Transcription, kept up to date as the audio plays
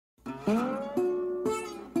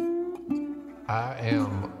I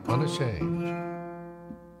am unashamed.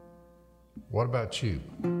 What about you?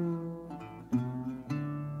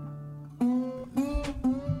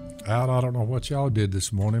 Al, I don't know what y'all did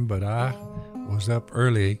this morning, but I was up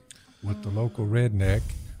early with the local redneck,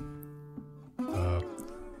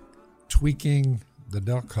 tweaking the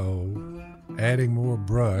duck hole, adding more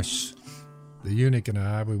brush. The eunuch and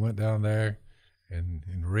I, we went down there, and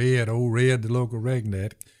old Red, the local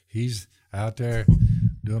redneck, he's out there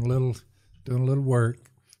doing a little work.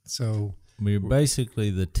 So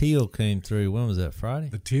basically, the teal came through. When was that? Friday?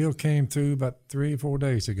 The teal came through about 3 or 4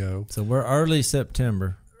 days ago. So we're early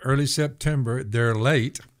September. Early September. They're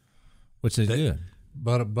late, which is good.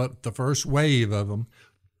 But the first wave of them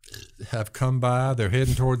have come by. They're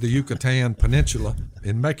heading toward the Yucatan Peninsula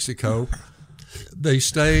in Mexico. They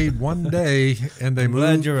stayed one day and they moved.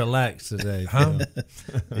 Glad you're relaxed today. Huh?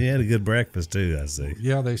 He had a good breakfast too, I see.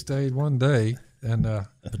 Yeah, they stayed one day. And but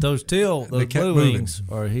those blue wings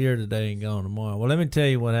are here today and gone tomorrow. Well, let me tell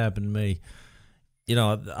you what happened to me. You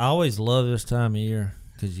know, I always love this time of year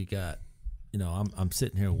because you got, you know, I'm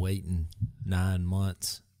sitting here waiting 9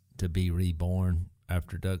 months to be reborn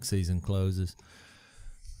after duck season closes.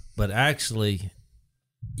 But actually,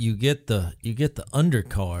 you get the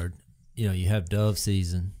undercard. You know, you have dove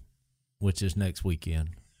season, which is next weekend.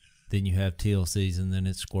 Then you have teal season. Then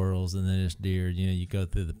it's squirrels, and then it's deer. You know, you go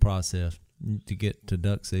through the process to get to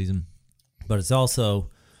duck season. But it's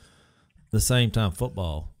also the same time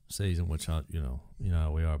football season, which you know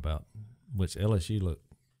how we are about. Which LSU looked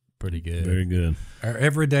pretty good. Very good. Our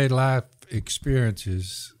everyday life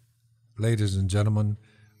experiences, ladies and gentlemen,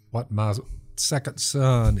 what my second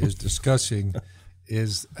son is discussing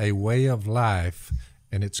is a way of life,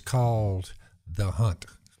 and it's called the hunt.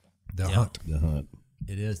 The hunt.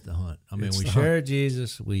 It is the hunt. I mean, It's we the share hunt.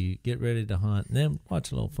 Jesus, we get ready to hunt, and then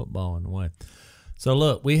watch a little football on the way. So,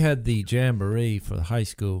 look, we had the jamboree for the high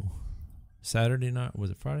school Saturday night. Was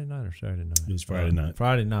it Friday night or Saturday night? It was Friday night.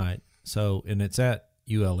 Friday night. So, and it's at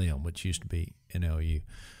ULM, which used to be NLU.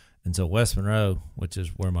 And so West Monroe, which is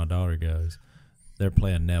where my daughter goes, they're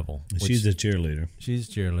playing Neville. She's a cheerleader. She's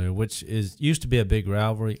a cheerleader, which used to be a big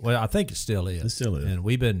rivalry. Well, I think it still is. It still is. And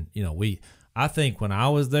we've been, I think when I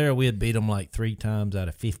was there, we had beat them like 3 times out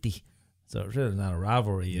of 50. So it's really not a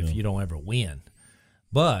rivalry if you don't ever win.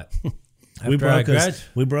 But we broke a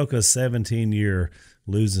 17-year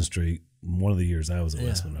losing streak. One of the years I was at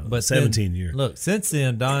West Monroe. But 17 years. Look, since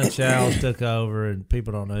then, Don Childs took over, and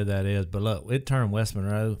people don't know who that is. But look, it turned West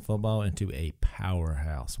Monroe football into a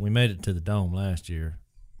powerhouse. We made it to the Dome last year.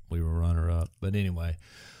 We were runner-up. But anyway,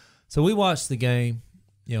 so we watched the game.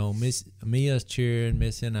 You know, Mia's cheering,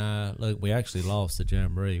 Missy and I. Look, we actually lost the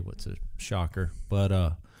jamboree, which is a shocker.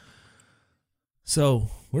 But so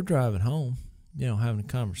we're driving home, having a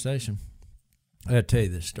conversation. I got to tell you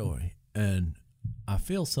this story, and I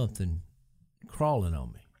feel something crawling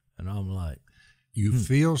on me, and I'm like, You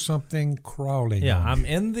feel something crawling. yeah, on I'm you.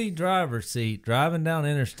 in the driver's seat driving down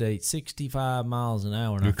interstate 65 miles an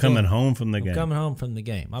hour. And You're coming home from the game. I'm coming home from the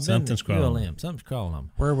game. Something's been crawling. ULM. Something's crawling on me.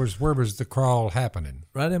 Where was the crawl happening?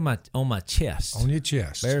 Right on my chest. On your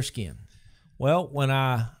chest. Bare skin. Well, when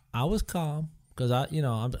I was calm because I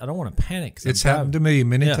don't want to panic. 'Cause It's I'm happened to me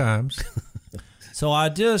many Yeah. times. So I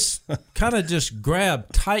just kind of just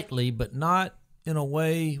grabbed tightly, but not in a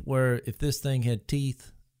way where if this thing had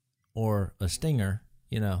teeth or a stinger,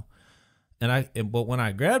 but when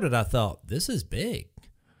I grabbed it, I thought, this is big.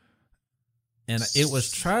 And it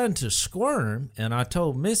was trying to squirm, and I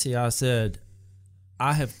told Missy, I said,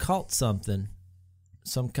 I have caught something,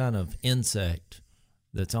 some kind of insect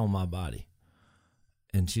that's on my body.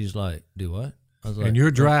 And she's like, do what? I was like, And you're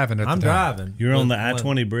driving at the I'm time. driving. You're on the When-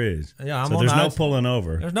 I-20 bridge. Yeah, I'm so on there's the no I- pulling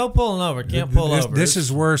over. There's no pulling over. Can't pull over. This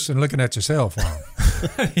is worse than looking at your cell phone.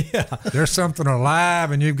 yeah. There's something alive,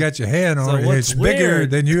 and you've got your hand on So it. And what's it's bigger weird-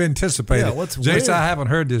 than you anticipated. Yeah, what's Jason, weird- I haven't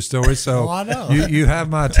heard this story, so Oh, I know. you have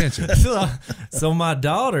my attention. So my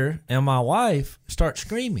daughter and my wife start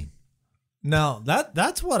screaming. Now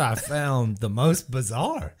that's what I found the most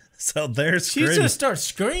bizarre. So they're She screaming. just starts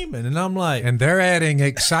screaming, and I'm like, And they're adding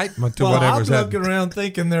excitement to well, I'm whatever's looking happening. around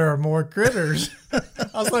thinking there are more critters. I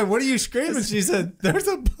was like, what are you screaming? She said, there's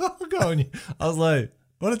a bug on you. I was like,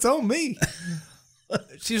 well, it's on me.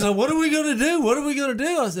 She's like, what are we going to do? What are we going to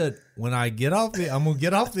do? I said, when I'm going to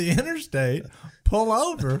get off the interstate, pull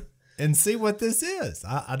over and see what this is.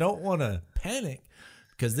 I don't want to panic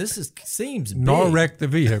because this seems big. Nor wreck the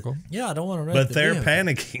vehicle. Yeah, I don't want to wreck the vehicle. But they're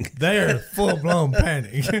panicking. They're full-blown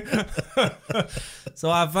panic.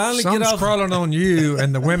 So I finally get off. Something's crawling on you,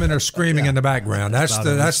 and the women are screaming in the background.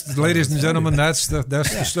 That's ladies and gentlemen, that's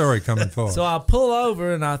the story coming forward. So I pull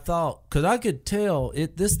over, and I thought, because I could tell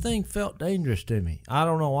this thing felt dangerous to me. I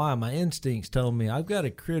don't know why. My instincts told me I've got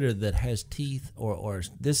a critter that has teeth, or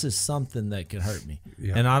this is something that could hurt me.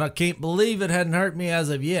 Yeah. And I can't believe it hadn't hurt me as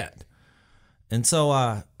of yet. And so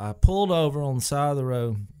I pulled over on the side of the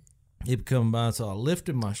road. It come by, so I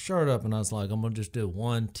lifted my shirt up, and I was like, I'm going to just do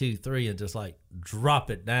 1, 2, 3, and just like drop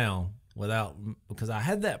it down because I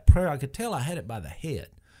had that prayer. I could tell I had it by the head.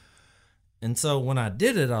 And so when I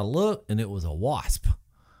did it, I looked, and it was a wasp.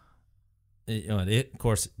 Of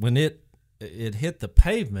course, when it hit the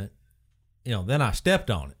pavement, then I stepped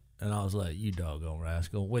on it, and I was like, you doggone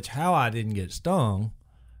rascal, which how I didn't get stung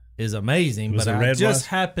is amazing, but I just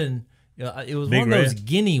happened... it was Big one of those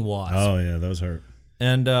guinea wasps. Oh, yeah, those hurt.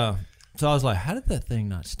 And so I was like, how did that thing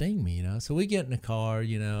not sting me, So we get in the car,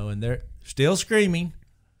 and they're still screaming.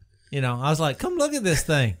 I was like, come look at this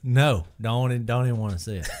thing. No, don't even want to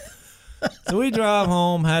see it. So we drive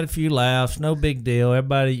home, had a few laughs, no big deal.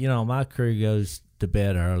 Everybody, my crew goes to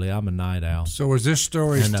bed early. I'm a night owl. So is this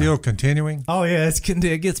story still continuing? Oh, yeah,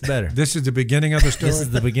 it gets better. This is the beginning of the story? This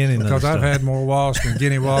is the beginning of the story. Because I've had more wasps and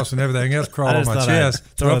guinea wasps and everything else crawl on my chest.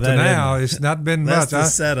 Up to now, it's not been much. That's the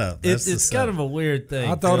setup. It's kind of a weird thing.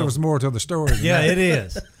 I thought it was more to the story. Yeah, it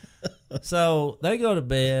is. So they go to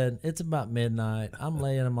bed. It's about midnight. I'm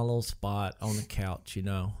laying in my little spot on the couch,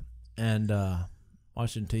 and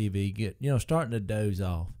watching TV, starting to doze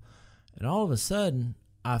off. And all of a sudden,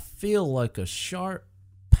 I feel like a sharp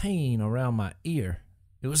pain around my ear.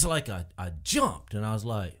 It was like I jumped, and I was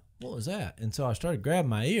like, what was that? And so I started grabbing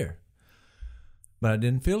my ear, but I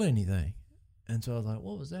didn't feel anything. And so I was like,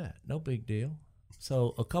 what was that? No big deal.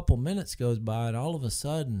 So a couple minutes goes by, and all of a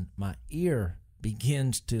sudden, my ear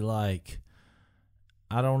begins to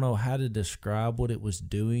I don't know how to describe what it was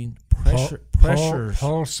doing.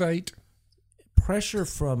 Pulsate? Pressure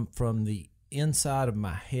from the inside of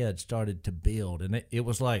my head started to build, and it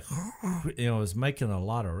was like, it was making a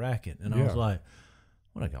lot of racket, and I was like,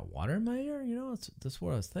 what, I got water in my ear? That's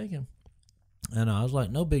what I was thinking. And I was like,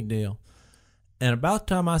 no big deal. And about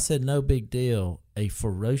the time I said no big deal, a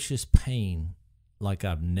ferocious pain like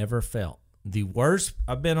I've never felt. The worst,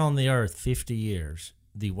 I've been on the earth 50 years,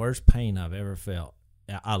 the worst pain I've ever felt.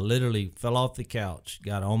 I literally fell off the couch,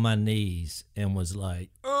 got on my knees, and was like,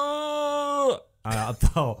 oh! I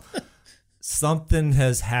thought... something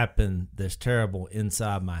has happened that's terrible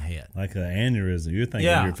inside my head, like an aneurysm. You're thinking,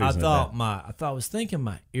 I was thinking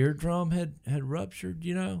my eardrum had ruptured.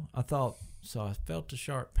 I thought so. I felt a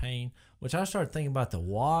sharp pain, which I started thinking about the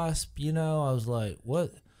wasp. I was like,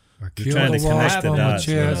 what? You're trying to connect the dots,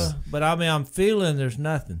 chest. But I'm feeling there's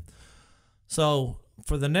nothing. So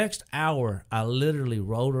for the next hour, I literally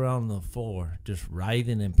rolled around on the floor, just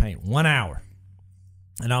writhing in pain. 1 hour.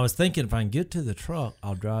 And I was thinking, if I can get to the truck,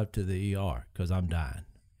 I'll drive to the ER because I'm dying.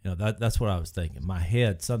 That's what I was thinking.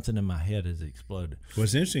 Something in my head has exploded.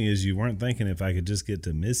 What's interesting is you weren't thinking if I could just get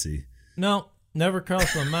to Missy. No, never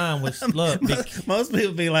crossed my mind. Which, look, most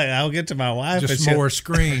people be like, I'll get to my wife. Just more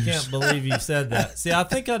screams. I can't believe you said that. See, I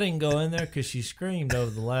think I didn't go in there because she screamed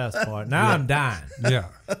over the last part. Now I'm dying. Yeah.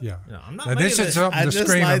 I'm not. Now, this is something to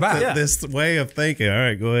scream about. This way of thinking. All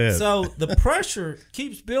right, go ahead. So the pressure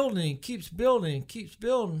keeps building, keeps building, keeps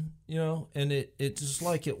building. And it just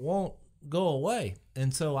like it won't go away.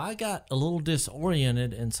 And so I got a little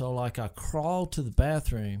disoriented, and so I crawled to the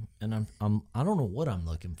bathroom, and I don't know what I'm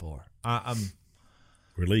looking for. I'm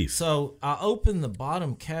relief. So I opened the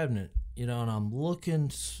bottom cabinet, and I'm looking,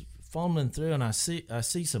 fumbling through, and I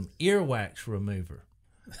see some earwax remover.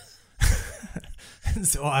 And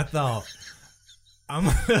so I thought,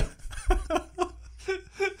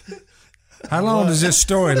 how long does this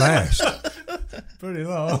story last? Pretty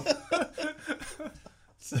long.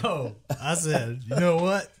 So I said, you know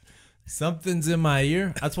what? Something's in my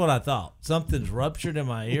ear. That's what I thought. Something's ruptured in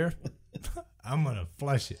my ear. I'm going to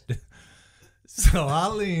flush it. So I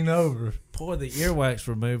lean over, pour the earwax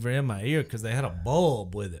remover in my ear because they had a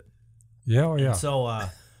bulb with it. Yeah. And so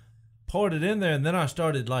I poured it in there, and then I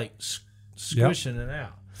started squishing it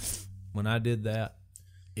out. When I did that,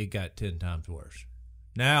 it got 10 times worse.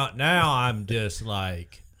 Now I'm just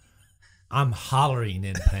I'm hollering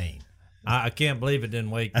in pain. I can't believe it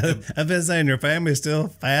didn't wake. I've been saying your family's still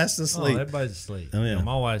fast asleep. Oh, everybody's asleep. Oh, yeah.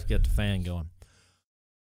 My wife's got the fan going.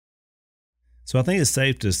 So I think it's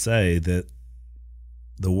safe to say that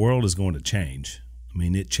the world is going to change.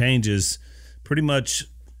 It changes pretty much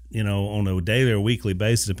on a daily or weekly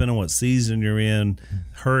basis, depending on what season you're in,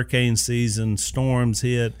 hurricane season, storms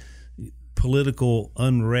hit, political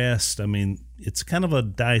unrest. I mean, it's kind of a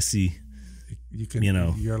dicey.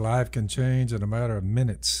 Your life can change in a matter of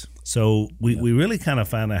minutes. So we really kind of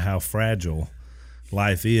find out how fragile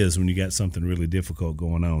life is when you got something really difficult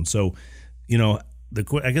going on. So,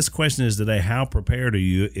 I guess the question is today, how prepared are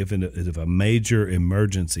you if a major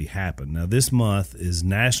emergency happened? Now, this month is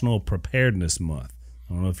National Preparedness Month.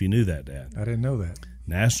 I don't know if you knew that, Dad. I didn't know that.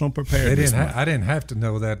 National Preparedness Month. I didn't have to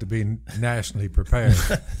know that to be nationally prepared.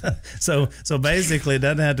 So basically, it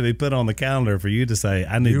doesn't have to be put on the calendar for you to say,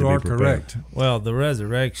 I need to be prepared. You are correct. Well, the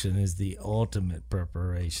resurrection is the ultimate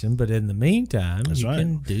preparation, but in the meantime,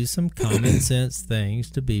 can do some common sense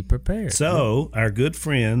things to be prepared. So our good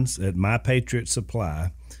friends at My Patriot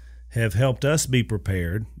Supply have helped us be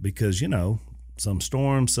prepared because, some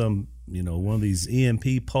storm, one of these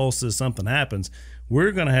EMP pulses, something happens.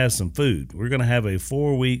 We're going to have some food. We're going to have a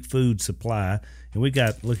 4-week food supply. And we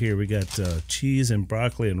got cheese and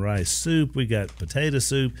broccoli and rice soup. We got potato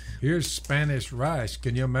soup. Here's Spanish rice.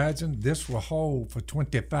 Can you imagine? This will hold for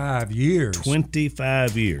 25 years.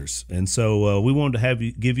 25 years. And so we wanted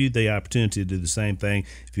to give you the opportunity to do the same thing.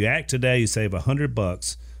 If you act today, you save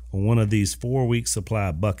 $100 on one of these 4-week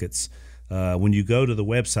supply buckets when you go to the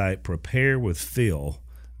website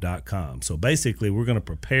preparewithphil.com. So basically, we're going to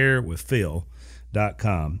prepare with Phil.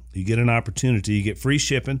 You get an opportunity. You get free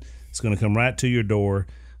shipping. It's going to come right to your door.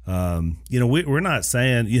 We're not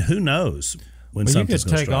saying who knows when something's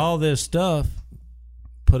going to strike. You could take all this stuff,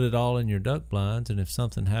 put it all in your duck blinds, and if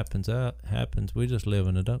something happens, we just live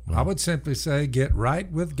in a duck blind. I would simply say get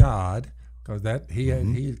right with God, because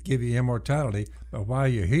He give you immortality. But while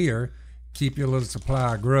you're here, keep your little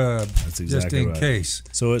supply of grub just in case.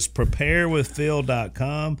 So it's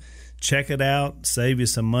preparewithphil.com. Check it out. Save you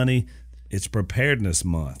some money. It's Preparedness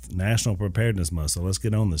Month, National Preparedness Month. So let's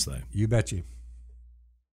get on this thing. You bet you.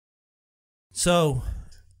 So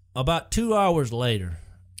about 2 hours later,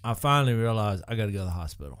 I finally realized I got to go to the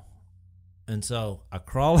hospital. And so I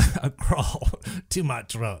crawl to my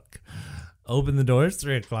truck, open the door. It's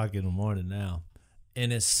 3 o'clock in the morning now.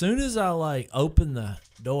 And as soon as I open the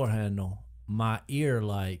door handle, my ear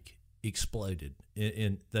exploded.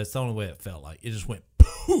 And that's the only way it felt like. It just went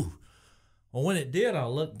poof. Well, when it did, I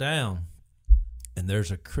looked down. And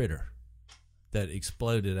there's a critter that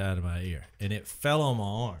exploded out of my ear, and it fell on my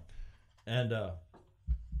arm. And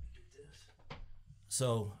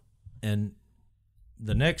and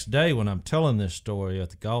the next day when I'm telling this story at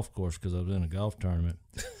the golf course, because I was in a golf tournament,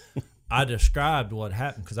 I described what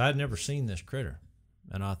happened because I had never seen this critter,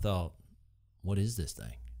 and I thought, what is this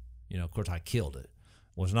thing? Of course, I killed it.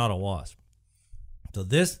 It was not a wasp. So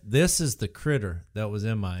this is the critter that was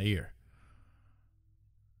in my ear.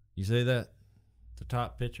 You see that? The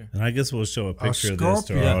top picture. And I guess we'll show a picture of this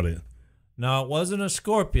to our audience. No, it wasn't a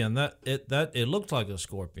scorpion. It looked like a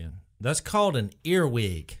scorpion. That's called an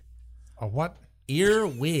earwig. A what?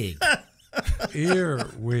 Earwig.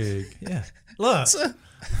 Earwig. Yeah. Look.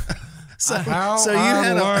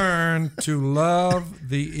 I learned to love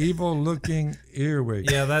the evil-looking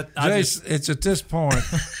earwig. Yeah, Jace, it's at this point.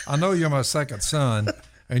 I know you're my second son.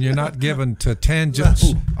 And you're not given to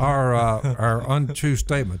tangents or untrue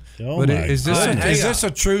statement. But is this a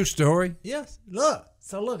true story? Yes. Look.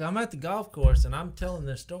 So look, I'm at the golf course and I'm telling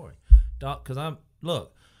this story, Doc, because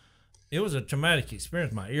it was a traumatic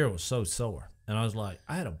experience. My ear was so sore, and I was like,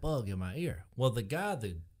 I had a bug in my ear. Well, the guy,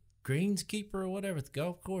 the greenskeeper or whatever at the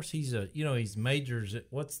golf course, he's majors.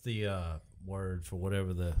 What's the word for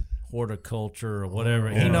whatever the horticulture or whatever?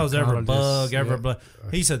 He knows every bug, bug.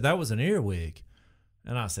 He said that was an earwig.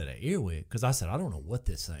 And I said, an earwig? Because I said, I don't know what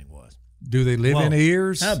this thing was. Do they live in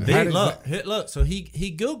ears? How big? Look. So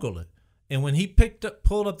he Googled it. And when he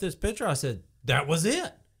pulled up this picture, I said, that was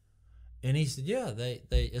it. And he said, yeah,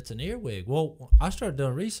 it's an earwig. Well, I started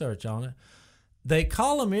doing research on it. They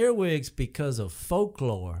call them earwigs because of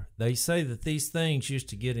folklore. They say that these things used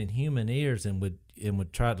to get in human ears and would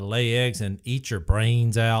try to lay eggs and eat your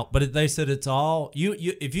brains out. But they said it's all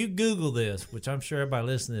if you Google this, which I'm sure everybody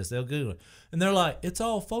listening to this, they'll Google it, and they're like, it's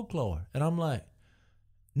all folklore. And I'm like,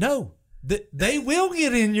 no, they will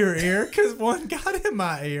get in your ear because one got in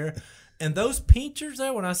my ear, and those pinchers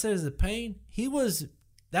there. When I said it's a pain,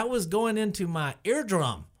 that was going into my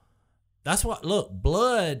eardrum. That's what, look,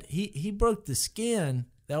 blood, he broke the skin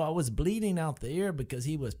that I was bleeding out the ear because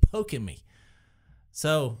he was poking me.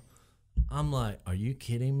 So I'm like, are you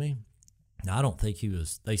kidding me? Now, I don't think he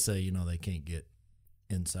was, they say, they can't get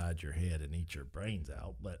inside your head and eat your brains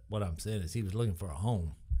out. But what I'm saying is he was looking for a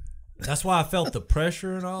home. That's why I felt the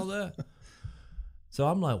pressure and all that. So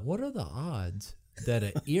I'm like, what are the odds that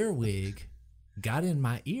an earwig got in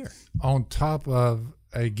my ear on top of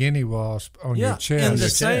a guinea wasp on your chest. In the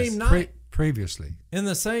same night. Previously. In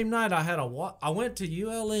the same night, I went to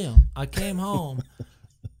ULM. I came home.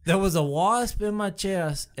 There was a wasp in my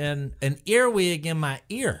chest and an earwig in my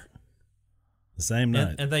ear. The same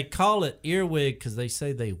night. And they call it earwig because they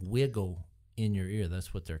say they wiggle in your ear.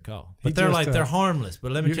 That's what they're called. But they're harmless.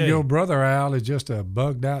 But let me tell you. Your brother Al is just a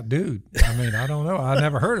bugged out dude. I mean, I don't know. I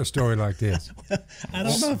never heard a story like this. I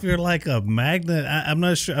don't know if you're like a magnet. I'm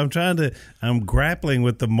not sure. I'm grappling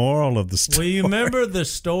with the moral of the story. Well, you remember the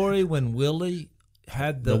story when Willie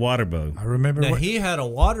had the water bug? I remember. Now, he had a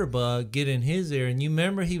water bug get in his ear, and you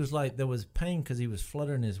remember he was like, there was pain because he was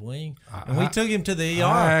fluttering his wing. And we took him to the ER.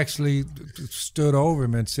 I actually stood over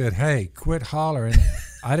him and said, "Hey, quit hollering."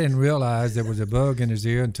 I didn't realize there was a bug in his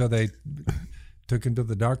ear until they took him to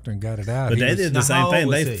the doctor and got it out. But they did the same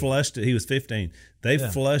thing. They flushed it. He was 15. They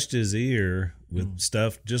flushed his ear with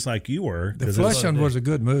stuff just like you were. The flushing was a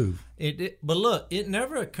good move. But look, it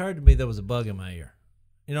never occurred to me there was a bug in my ear.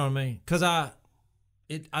 You know what I mean? Because I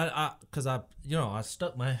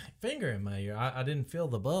stuck my finger in my ear. I didn't feel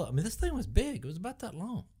the bug. I mean, this thing was big. It was about that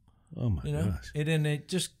long. Oh my gosh! And it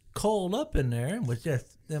just coiled up in there and was just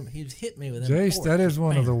he hit me with Jace, that is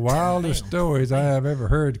one of the wildest stories I have ever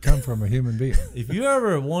heard come from a human being. If you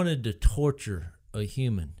ever wanted to torture a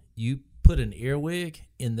human, you put an earwig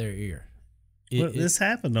in their ear. This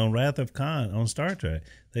happened on Wrath of Khan on Star Trek.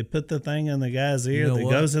 They put the thing in the guy's ear. You know It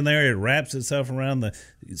goes in there. It wraps itself around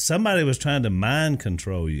somebody was trying to mind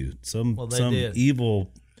control you. Some evil,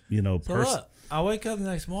 person. Look, I wake up the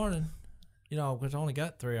next morning, because I only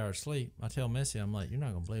got 3 hours sleep. I tell Missy, I'm like, you're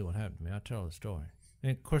not going to believe what happened to me. I tell her the story.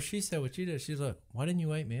 And of course she said what you did. She's like, why didn't you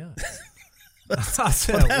wake me up? I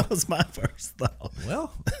said, that was my first thought.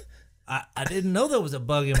 Well, I didn't know there was a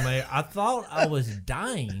bug in my ear. I thought I was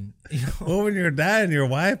dying. Well, when you're dying, your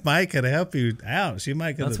wife might could help you out. She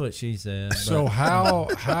might. That's what she said. So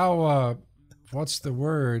how what's the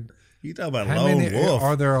word? You talk about lone wolf.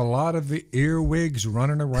 Are there a lot of the earwigs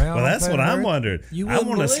running around? Well, that's what I'm wondering. I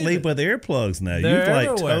want to sleep with earplugs now. They're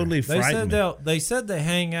You've totally frightened me. They said they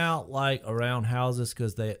hang out like around houses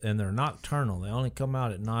because they're nocturnal. They only come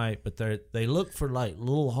out at night, but they look for like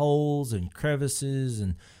little holes and crevices,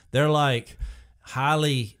 and they're like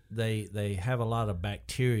highly. They have a lot of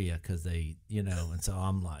bacteria because they and so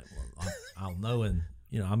I'm like, well, I'll know, and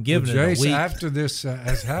I'm giving it a week. After this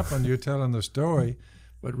has happened, you're telling the story.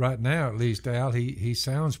 But right now, at least, Al, he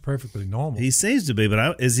sounds perfectly normal. He seems to be,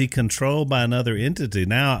 but is he controlled by another entity?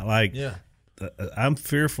 Now, I'm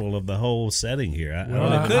fearful of the whole setting here.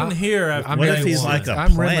 I couldn't hear after what if he's like a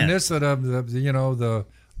I'm plant? reminiscent of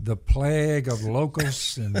the plague of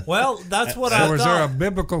locusts. And well, that's what I thought. So is there a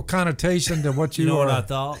biblical connotation to what you know what I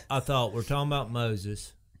thought? I thought we're talking about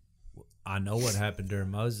Moses. I know what happened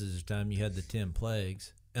during Moses' time. You had the 10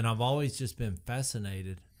 plagues. And I've always just been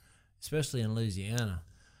fascinated, especially in Louisiana,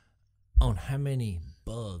 on how many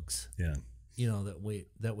bugs,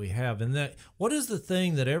 that we have, and that what is the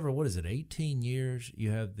thing that 18 years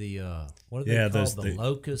you have the what are they called, the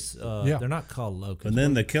locusts? They're not called locusts. And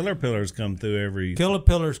then the killer pillars come through killer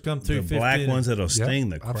pillars come through. The black ones that'll sting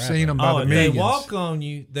the crap. I've seen them by the millions. They walk on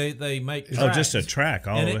you. They make tracks. Just a track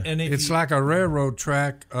all the way. And it's like a railroad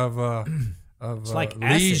track of like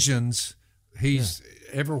lesions. He's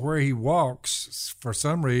everywhere he walks for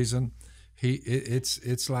some reason.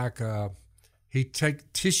 It's like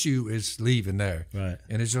tissue is leaving there, right?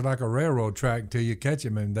 And it's just like a railroad track until you catch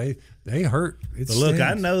them, and they hurt. But look,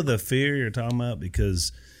 I know the fear you're talking about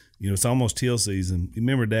because it's almost teal season. You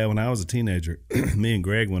remember, Dad, when I was a teenager, me and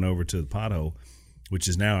Greg went over to the Pothole, which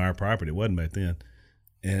is now our property. It wasn't back then,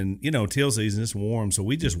 and teal season, it's warm, so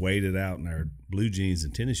we just waded out in our blue jeans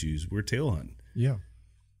and tennis shoes. We're teal hunting,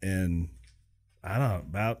 and I don't know,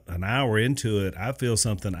 about an hour into it, I feel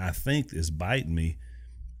something I think is biting me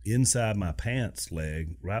inside my pants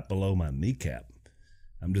leg, right below my kneecap.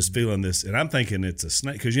 I'm just feeling this, and I'm thinking it's a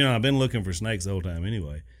snake because I've been looking for snakes the whole time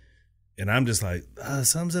anyway. And I'm just like,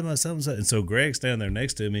 something's in my something's. And so Greg's standing there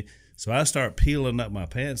next to me, so I start peeling up my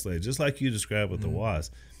pants leg, just like you described with the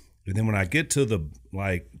wasp. And then when I get to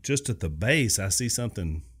just at the base, I see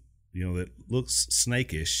something, that looks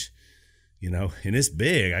snakish. And it's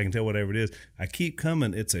big. I can tell whatever it is. I keep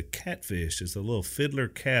coming. It's a catfish. It's a little fiddler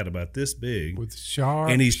cat about this big. With sharp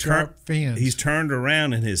fins. He's turned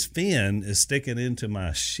around and his fin is sticking into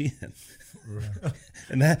my shin. Right.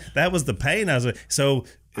 And that was the pain I was like. So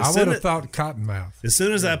I would have thought cottonmouth. As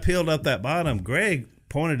soon as I peeled up that bottom, Greg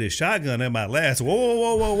pointed his shotgun at my legs.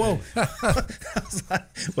 Whoa. I was like,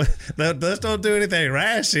 let's don't do anything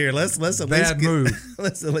rash here. Let's at least move.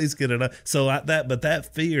 Let's at least get it up. So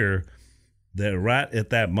that fear that right at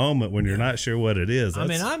that moment when you're not sure what it is. I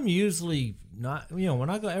mean, I'm usually not, when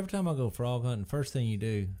I go, every time I go frog hunting, first thing you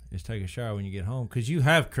do is take a shower when you get home because you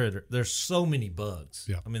have critter. There's so many bugs.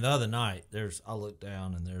 Yeah. I mean, the other night, I looked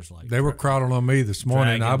down and there's like. They were crawling on me this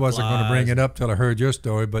morning. I wasn't going to bring it up till I heard your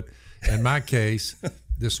story, but in my case,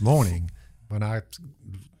 this morning, when I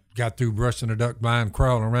got through brushing the duck blind,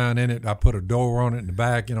 crawling around in it, I put a door on it in the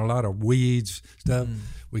back, a lot of weeds, stuff.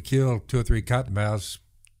 We killed 2 or 3 cottonmouths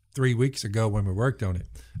 3 weeks ago when we worked on it.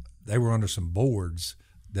 They were under some boards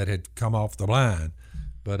that had come off the blind.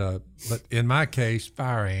 But in my case,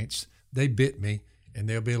 fire ants, they bit me, and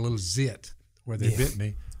there'll be a little zit where they bit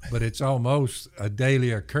me. But it's almost a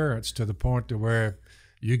daily occurrence to the point to where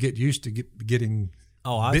you get used to getting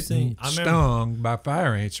stung by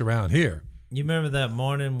fire ants around here. You remember that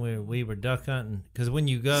morning where we were duck hunting? Because when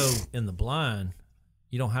you go in the blind,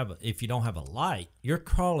 if you don't have a light, you're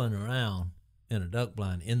crawling around in a duck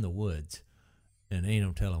blind in the woods, and ain't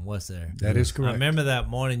no telling what's there. That is correct. I remember that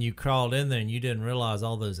morning you crawled in there and you didn't realize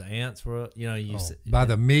all those ants were, by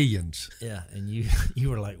the millions. Yeah, and you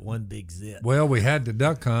were like one big zit. Well, we had to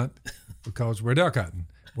duck hunt because we're duck hunting.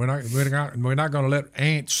 We're not going to let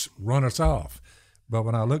ants run us off. But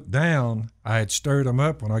when I looked down, I had stirred them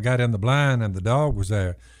up when I got in the blind, and the dog was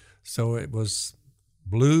there. So it was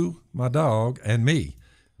Blue, my dog, and me.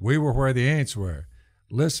 We were where the ants were.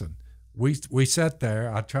 Listen, we sat there.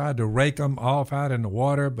 I tried to rake them off out in the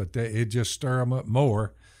water, but it just stir them up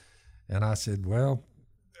more. And I said, well,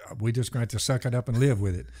 we just going to suck it up and live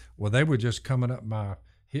with it. Well, they were just coming up my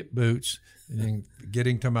hip boots and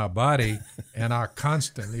getting to my body, and I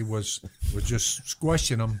constantly was just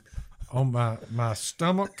squishing them on my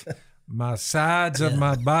stomach, my sides of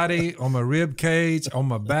my body, on my rib cage, on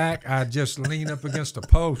my back. I just leaned up against a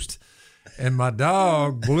post, and my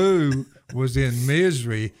dog, Blue, was in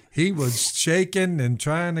misery. He was shaking and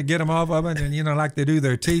trying to get them off of it, and like they do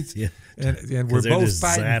their teeth. Yeah. And we're both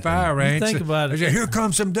fighting fire ants. Think about it. Here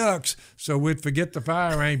come some ducks. So we'd forget the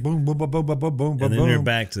fire ant. Boom, boom, boom, boom, boom, boom, boom, and then boom. you're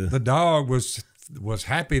back to the dog was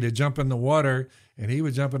happy to jump in the water, and he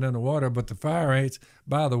was jumping in the water. But the fire ants,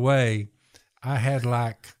 by the way, I had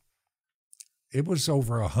it was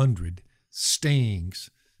over 100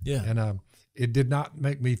 stings. Yeah. And it did not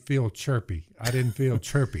make me feel chirpy. I didn't feel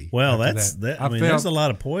chirpy. Well, there's a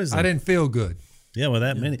lot of poison. I didn't feel good. Yeah, well,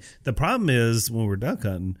 many. The problem is when we're duck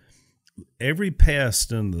hunting, every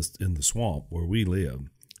pest in the swamp where we live,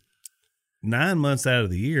 9 months out of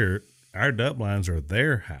the year, our duck blinds are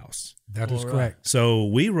their house. That is correct. So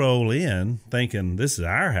we roll in thinking this is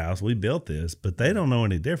our house. We built this, but they don't know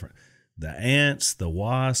any different. The ants, the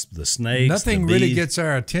wasps, the snakes. Nothing really gets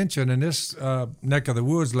our attention in this neck of the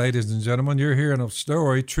woods, ladies and gentlemen. You're hearing a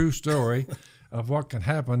story, true story, of what can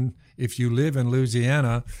happen if you live in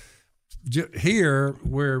Louisiana. Here,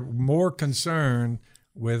 we're more concerned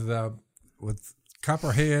with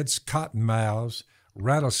copperheads, cottonmouths,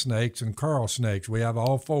 rattlesnakes, and coral snakes. We have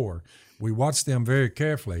all 4. We watch them very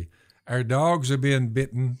carefully. Our dogs are being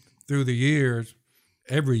bitten through the years,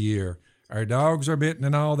 every year. Our dogs are bitten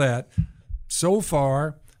and all that. So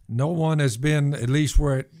far, no one has been, at least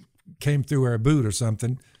where it came through our boot or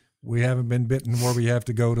something. We haven't been bitten where we have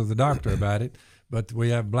to go to the doctor about it. But we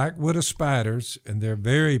have black widow spiders, and they're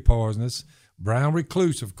very poisonous. Brown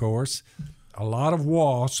recluse, of course. A lot of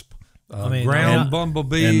wasp. Ground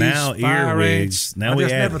bumblebees, and now earwigs. Now we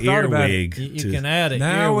add earwig. You can add it.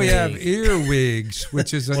 Now we have earwigs,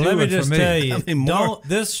 which is a new one for me. Let me just tell you,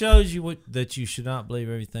 this shows you that you should not believe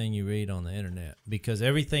everything you read on the internet, because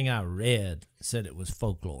everything I read said it was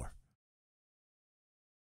folklore.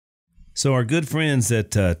 So our good friends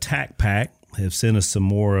at Tac Pack have sent us some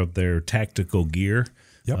more of their tactical gear.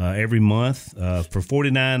 Yep. Every month for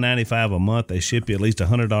 $49.95 a month. They ship you at least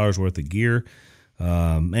 $100 worth of gear.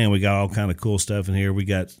 Man, we got all kind of cool stuff in here. We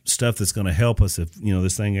got stuff that's going to help us if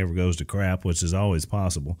this thing ever goes to crap, which is always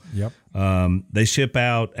possible. Yep. They ship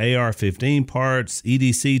out AR-15 parts,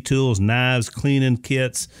 EDC tools, knives, cleaning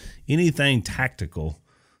kits, anything tactical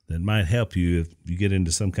that might help you if you get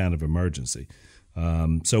into some kind of emergency.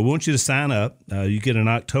 So we want you to sign up. You get an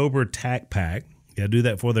October Tac Pack. You got to do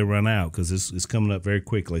that before they run out because it's coming up very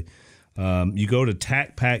quickly. You go to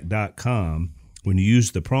tacpack.com when you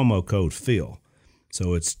use the promo code Phil.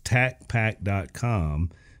 So it's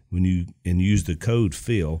tacpack.com when you use the code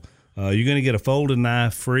Phil. You're going to get a folding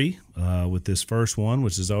knife free with this first one,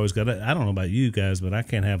 which has always got I don't know about you guys, but I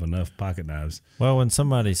can't have enough pocket knives. Well, when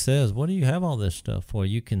somebody says, what do you have all this stuff for?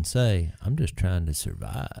 You can say, I'm just trying to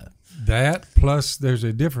survive. That, plus there's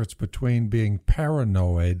a difference between being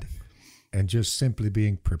paranoid and just simply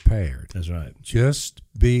being prepared. That's right. Just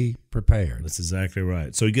be prepared. That's exactly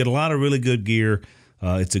right. So you get a lot of really good gear.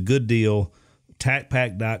 It's a good deal.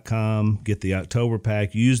 TACPack.com. Get the October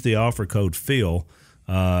pack. Use the offer code Phil.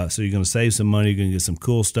 So you're going to save some money. You're going to get some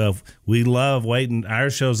cool stuff. We love waiting.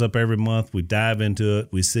 Ours shows up every month. We dive into it.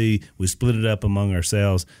 We split it up among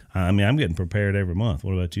ourselves. I mean, I'm getting prepared every month.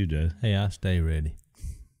 What about you, Jay? Hey, I stay ready.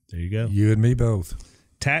 There you go. You and me both.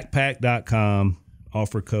 TACPack.com.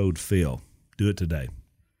 Offer code Phil. Do it today.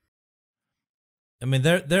 I mean,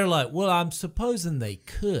 they're like, well, I'm supposing they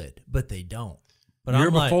could, but they don't. But Year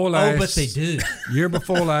I'm like, before last, oh, but they do. Year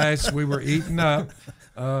before last, we were eating up.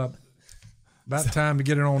 About time to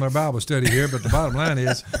get it on our Bible study here, but the bottom line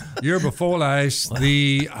is, year before last,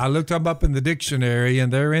 I looked them up in the dictionary,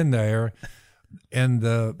 and they're in there, and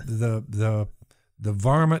the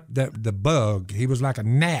varmint, the bug, he was like a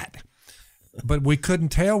gnat, but we couldn't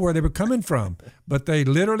tell where they were coming from. But they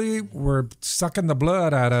literally were sucking the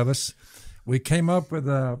blood out of us. We came up with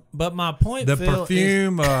But my point, the Phil,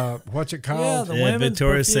 perfume, what's it called? Yeah, the women's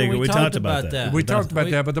Victoria's perfume. Secret. We talked about that. We talked about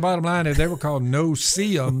that, but the bottom line is they were called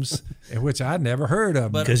no-see-ums, which I'd never heard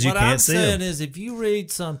of. But because you what can't I'm see saying them. is, if you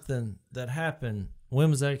read something that happened, when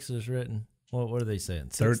was Exodus written? What are they saying?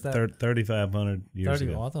 3,500 years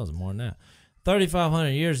ago. Well, I thought it was more than that. 3,500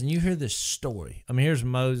 years, and you hear this story. I mean, here's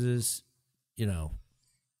Moses,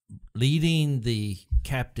 leading the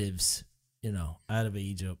captives, out of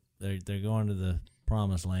Egypt. They're going to the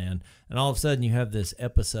Promised Land, and all of a sudden you have this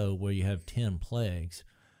episode where you have 10 plagues,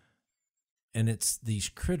 and it's these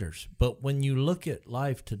critters. But when you look at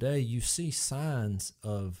life today, you see signs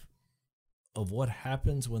of what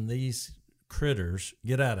happens when these critters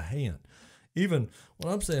get out of hand. Even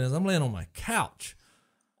what I'm saying is, I'm laying on my couch,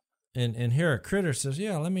 and here a critter says,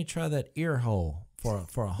 "Yeah, let me try that ear hole for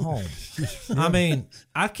a home." I mean,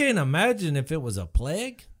 I can't imagine if it was a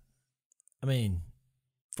plague. I mean,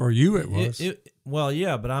 for you it was. Well,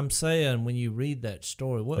 yeah, but I'm saying when you read that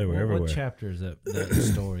story, what chapter is that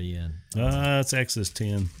story in? It's Exodus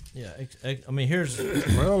 10. Yeah, I mean, here's...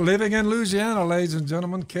 Well, living in Louisiana, ladies and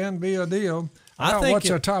gentlemen, can be a deal. What's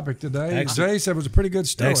our topic today? Jay said it was a pretty good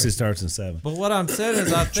story. Exodus starts in 7. But what I'm saying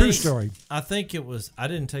is, I think... True story. I think it was... I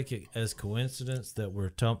didn't take it as coincidence that we're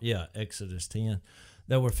talking... Yeah, Exodus 10.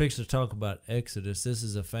 That we're fixing to talk about Exodus. This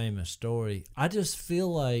is a famous story. I just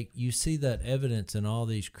feel like you see that evidence in all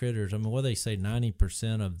these critters. I mean, what they say,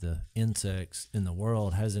 90% of the insects in the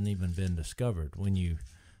world hasn't even been discovered when you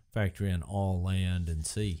factor in all land and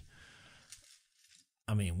sea.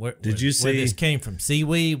 I mean, where this came from?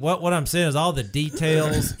 Seaweed? What I'm saying is all the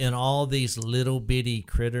details in all these little bitty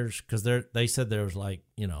critters, because they said there was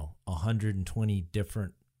 120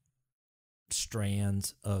 different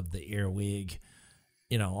strands of the earwig.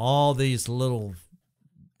 All these little...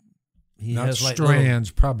 Not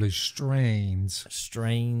strands, probably strains.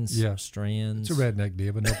 Strains? Yeah. Strands. It's a redneck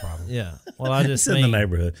deal, but no problem. Yeah. Well, I just it's in the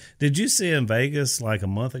neighborhood. Did you see in Vegas like a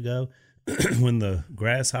month ago when the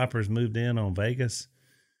grasshoppers moved in on Vegas?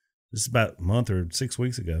 This is about a month or 6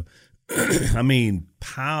 weeks ago. I mean,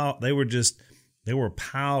 they were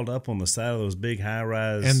piled up on the side of those big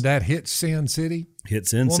high-rise... And that hit Sin City? Hit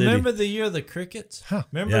Sin City. Remember the year of the crickets? Huh.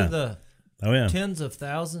 Remember the... Oh, yeah. Tens of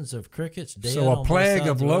thousands of crickets dead. So a plague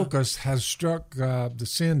of locusts has struck the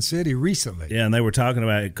Sin City recently. Yeah, and they were talking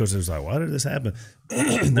about it because it was like, why did this happen?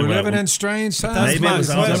 We're living in strange times. Maybe it was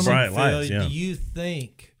all the bright lights. Do you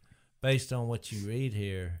think, based on what you read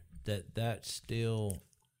here, that still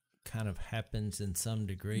kind of happens in some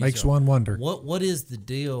degree? Makes one wonder. What is the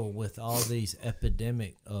deal with all these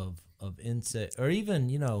epidemic of insects? Or even,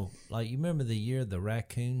 like you remember the year the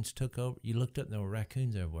raccoons took over? You looked up and there were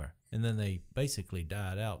raccoons everywhere. And then they basically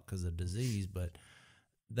died out because of disease, but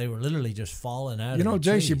they were literally just falling out of the Jace,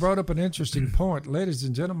 trees. you brought up an interesting point. Ladies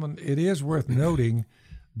and gentlemen, it is worth noting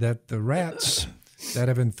that the rats that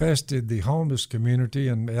have infested the homeless community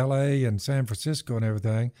in L.A. and San Francisco and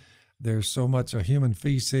everything, there's so much of human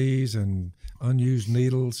feces and unused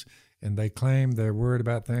needles, and they claim they're worried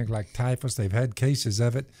about things like typhus. They've had cases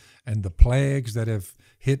of it, and the plagues that have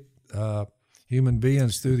hit human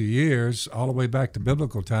beings through the years, all the way back to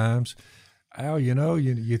biblical times. Al,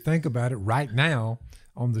 you think about it right now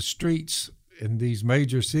on the streets in these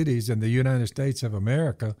major cities in the United States of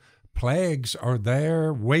America, plagues are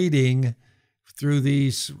there waiting through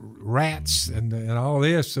these rats and all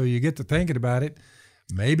this. So you get to thinking about it.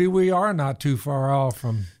 Maybe we are not too far off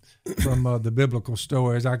from the biblical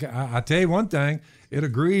stories. I tell you one thing, it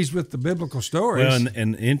agrees with the biblical stories. Well,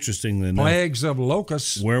 and interestingly enough, plagues of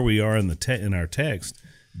locusts. Where we are in our text,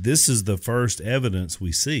 this is the first evidence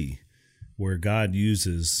we see where God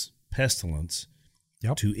uses pestilence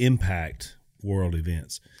to impact world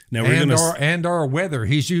events. Now and our weather.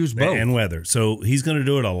 He's used both. And weather. So he's going to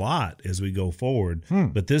do it a lot as we go forward.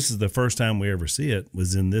 But this is the first time we ever see it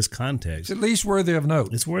was in this context. It's at least worthy of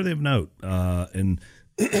note. It's worthy of note. And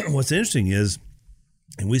what's interesting is,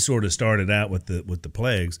 and we sort of started out with the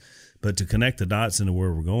plagues, but to connect the dots into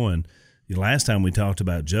where we're going, last time we talked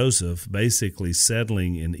about Joseph basically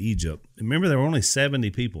settling in Egypt. Remember, there were only 70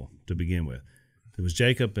 people to begin with. It was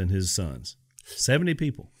Jacob and his sons. 70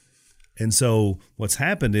 people. And so what's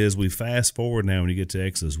happened is we fast forward now when you get to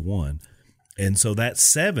Exodus 1. And so that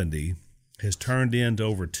 70 has turned into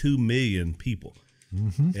over 2 million people.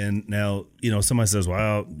 Mm-hmm. And now, somebody says,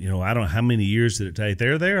 well, I don't know how many years did it take.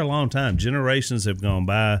 They're there a long time. Generations have gone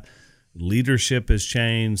by. Leadership has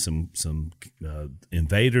changed. Some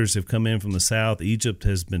invaders have come in from the south. Egypt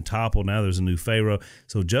has been toppled. Now there's a new Pharaoh.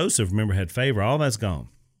 So Joseph, remember, had favor. All that's gone.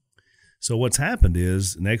 So what's happened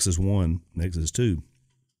is in Exodus 1, and Exodus 2,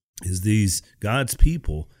 is these God's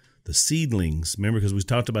people, the seedlings, remember, because we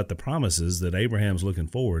talked about the promises that Abraham's looking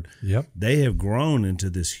forward. Yep. They have grown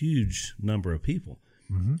into this huge number of people.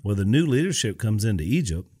 Mm-hmm. Well, the new leadership comes into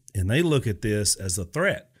Egypt, and they look at this as a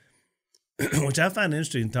threat, which I find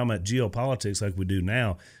interesting talking about geopolitics like we do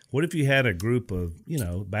now. What if you had a group of,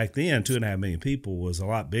 back then, 2.5 million people was a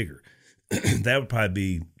lot bigger. That would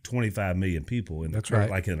probably be 25 million people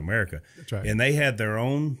like in America. That's right. And they had their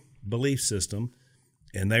own belief system,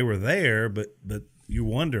 and they were there, but you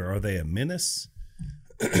wonder, are they a menace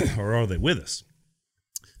or are they with us?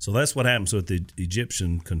 So that's what happens with the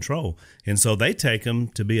Egyptian control. And so they take them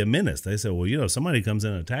to be a menace. They say, well, somebody comes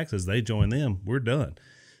in and attacks us, they join them, we're done.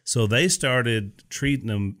 So they started treating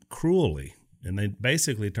them cruelly, and they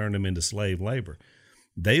basically turned them into slave labor.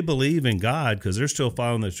 They believe in God because they're still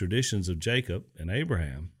following the traditions of Jacob and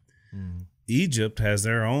Abraham. Mm. Egypt has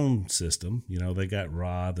their own system. They got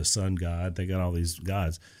Ra, the sun god. They got all these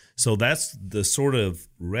gods. So that's the sort of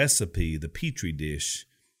recipe, the petri dish,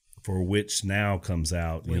 for which now comes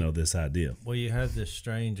out, this idea. Well, you have this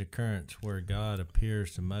strange occurrence where God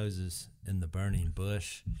appears to Moses in the burning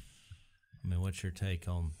bush. I mean, what's your take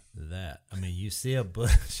on that? I mean, you see a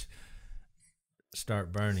bush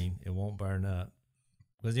start burning, it won't burn up.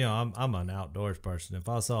 Because, I'm an outdoors person. If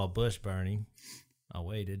I saw a bush burning, I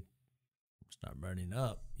waited. It's not burning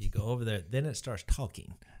up. You go over there, then it starts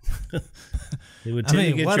talking. It would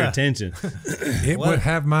tend to get your attention. It would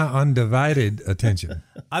have my undivided attention.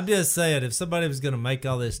 I'm just saying, if somebody was going to make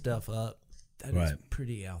all this stuff up, that is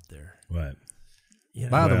pretty out there. Right.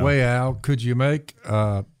 By the way, Al, could you make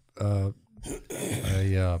an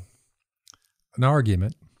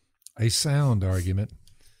argument, a sound argument,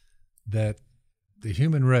 that the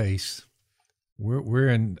human race, we're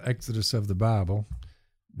in Exodus of the Bible.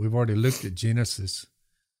 We've already looked at Genesis,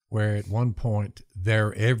 where at one point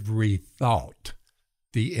their every thought,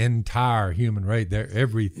 the entire human race, their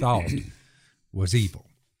every thought was evil.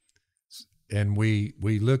 And we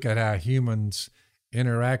look at how humans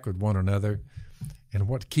interact with one another and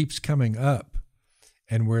what keeps coming up.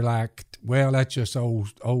 And we're like, well, that's just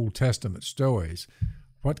Old Testament stories.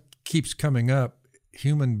 What keeps coming up?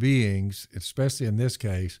 Human beings, especially in this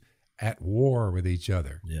case, at war with each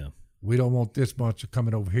other. Yeah. We don't want this bunch of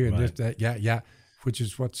coming over here, right. this, that, which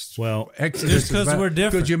is what's just Exodus because we're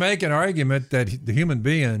different. Could you make an argument that the human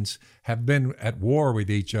beings have been at war with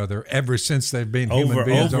each other ever since they've been human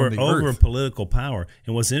beings on the earth? Over political power.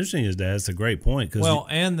 And what's interesting is, Dad, it's a great point.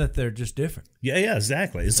 And that they're just different. Yeah,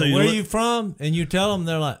 exactly. So where are you from? And you tell them,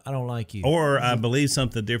 they're like, I don't like you. Or I believe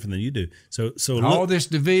something different than you do. So all this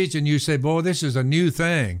division, you say, boy, this is a new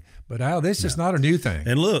thing. But Al, this is not a new thing.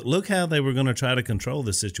 And look how they were going to try to control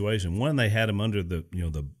the situation. One, they had them under the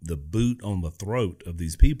boot on the throat of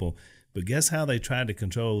these people. But guess how they tried to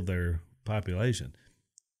control their population?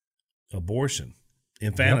 Abortion,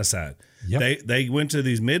 infanticide. Yep. They went to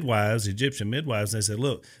these midwives, Egyptian midwives, and they said,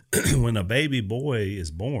 look, when a baby boy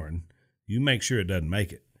is born, you make sure it doesn't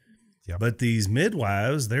make it. Yep. But these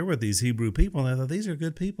midwives, there were these Hebrew people, and they thought, these are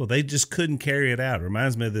good people. They just couldn't carry it out. It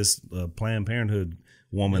reminds me of this Planned Parenthood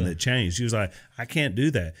woman that changed. She was like, I can't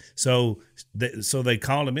do that. So they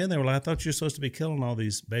called him in. They were like, I thought you're supposed to be killing all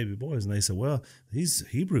these baby boys. And they said, well, these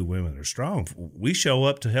Hebrew women are strong. We show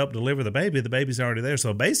up to help deliver the baby. The baby's already there.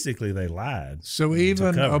 So basically they lied. So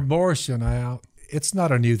even abortion, Al, it's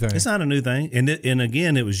not a new thing. It's not a new thing. And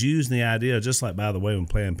again, it was used in the idea, just like, by the way, when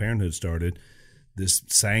Planned Parenthood started, this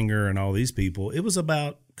Sanger and all these people, it was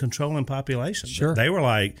about controlling population. Sure. They were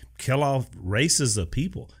like, kill off races of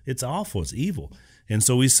people. It's awful. It's evil. And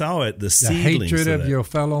so we saw it, the hatred of your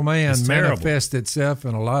fellow man manifests itself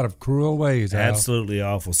in a lot of cruel ways. Al. Absolutely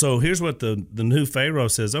awful. So here's what the new Pharaoh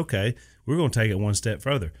says, okay, we're going to take it one step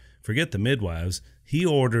further. Forget the midwives. he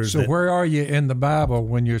orders. So where are you in the Bible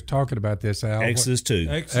when you're talking about this, Al? Exodus 2.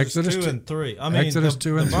 Exodus 2 and 3. I mean, Exodus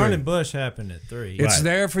 2 and 3. The burning bush happened at 3. It's Right.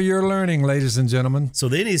 there for your learning, ladies and gentlemen. So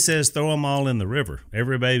then he says, throw them all in the river.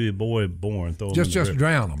 Every baby boy born, throw them in the river. Just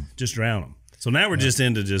drown them. Just drown them. So now we're just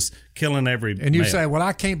into just killing every And you male. say, well,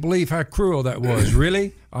 I can't believe how cruel that was.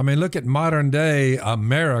 Really? I mean, look at modern day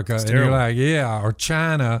America, and you're terrible. like, yeah, or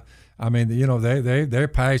China. I mean, they're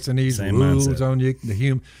passing these Same rules mindset. on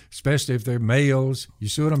you, especially if they're males. You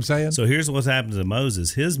see what I'm saying? So here's what's happened to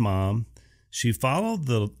Moses. His mom, she followed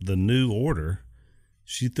the new order.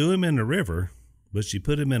 She threw him in the river, but she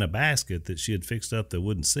put him in a basket that she had fixed up that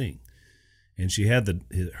wouldn't sink. And she had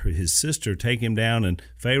his sister take him down, and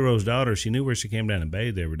Pharaoh's daughter, she knew where she came down and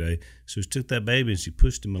bathed every day. So she took that baby and she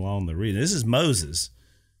pushed him along the reed. And this is Moses,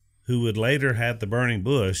 who would later have the burning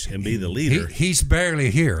bush and be the leader. He's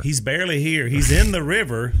barely here. He's barely here. He's in the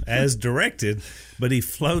river as directed, but he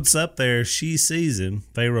floats up there. She sees him,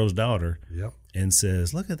 Pharaoh's daughter, Yep. and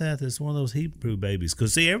says, look at that. That's one of those Hebrew babies.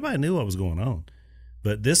 Because, see, everybody knew what was going on.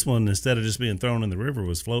 But this one, instead of just being thrown in the river,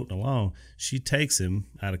 was floating along. She takes him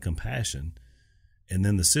out of compassion. And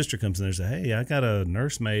then the sister comes in there and says, hey, I got a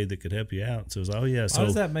nursemaid that could help you out. So it's, oh, yeah. So Why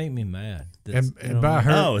does that make me mad? And by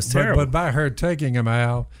her, Oh, it's terrible. But by her taking him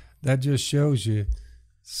out, that just shows you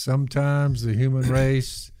sometimes the human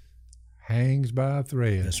race hangs by a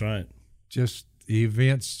thread. That's right. Just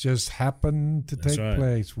events just happen to That's take right.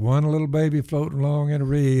 place. One little baby floating along in a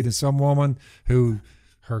reed, and some woman who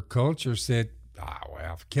her culture said,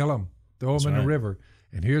 well, kill him, throw him in the right. river.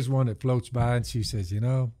 And here's one that floats by, and she says,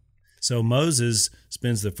 So Moses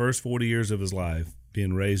spends the first 40 years of his life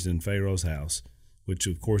being raised in Pharaoh's house, which,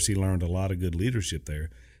 of course, he learned a lot of good leadership there.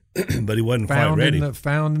 But he wasn't quite ready.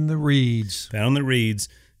 found in the reeds. Found the reeds.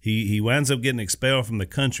 He winds up getting expelled from the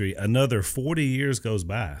country. Another 40 years goes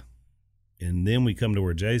by. And then we come to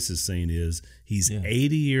where Jason's scene is. He's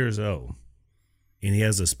 80 years old, and he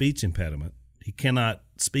has a speech impediment. He cannot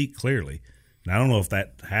speak clearly. And I don't know if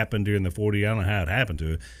that happened during the 40. I don't know how it happened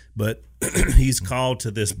to it. But he's called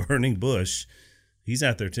to this burning bush. He's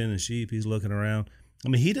out there tending sheep. He's looking around. I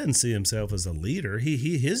mean, he doesn't see himself as a leader.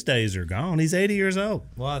 His days are gone. He's 80 years old.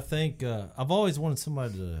 Well, I think I've always wanted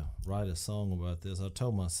somebody to write a song about this. I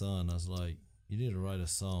told my son, I was like, you need to write a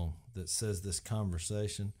song that says this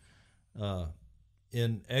conversation.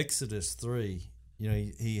 In Exodus 3,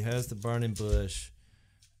 he has the burning bush.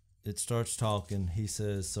 It starts talking. He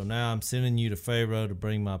says, so now I'm sending you to Pharaoh to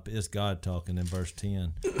bring it's God talking in verse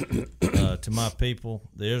 10, to my people,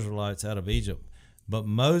 the Israelites, out of Egypt. But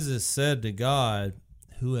Moses said to God,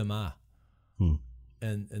 who am I?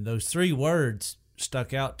 And those 3 words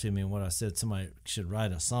stuck out to me. And what I said, somebody should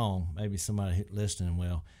write a song, maybe somebody listening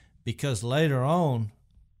will, because later on,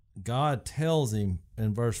 God tells him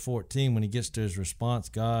in verse 14, when he gets to his response,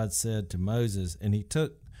 God said to Moses, and he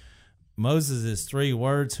took Moses' 3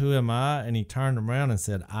 words, who am I? And he turned around and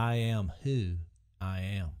said, I am who I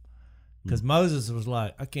am. Because Moses was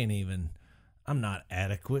like, I'm not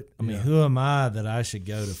adequate. I mean, who am I that I should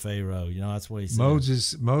go to Pharaoh? That's what he said.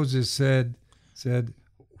 Moses said,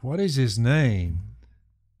 what is his name?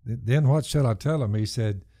 Then what shall I tell him? He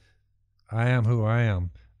said, I am who I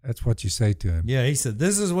am. That's what you say to him. Yeah, he said,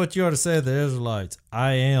 this is what you ought to say to the Israelites.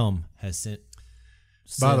 I am has sent.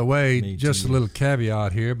 By the way, just a little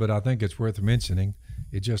caveat here, but I think it's worth mentioning.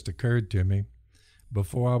 It just occurred to me.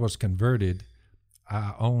 Before I was converted,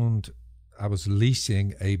 I was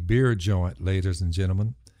leasing a beer joint, ladies and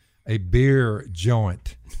gentlemen. A beer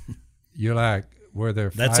joint. You're like, where they're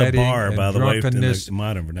That's fighting a bar, and by the way, in drunkenness. the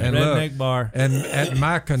modern vernacular. Redneck bar. And at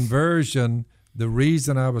my conversion, the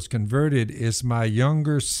reason I was converted is my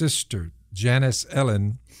younger sister, Janice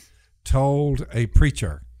Ellen, told a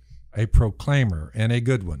preacher, a proclaimer, and a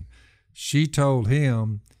good one. She told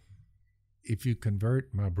him, if you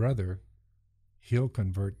convert my brother, he'll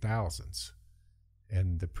convert thousands.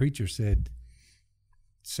 And the preacher said,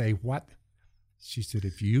 say what? She said,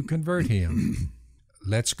 if you convert him,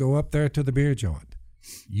 let's go up there to the beer joint.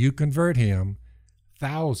 You convert him,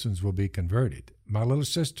 thousands will be converted. My little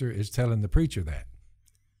sister is telling the preacher that.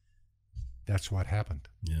 That's what happened.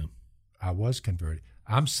 Yeah. I was converted.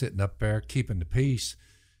 I'm sitting up there keeping the peace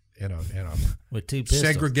in a with 2 pistols.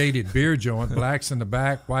 segregated beer joint, blacks in the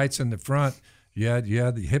back, whites in the front. You had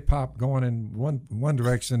the hip hop going in one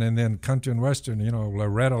direction, and then country and western,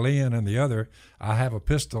 Loretta Lynn in the other. I have a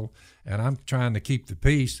pistol, and I'm trying to keep the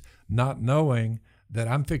peace, not knowing that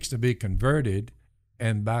I'm fixed to be converted,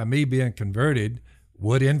 and by me being converted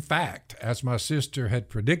would, in fact, as my sister had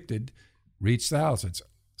predicted, reach thousands.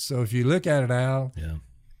 So if you look at it, Al,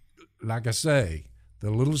 like I say,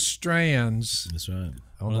 the little strands. That's right.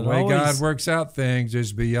 On the way God works out things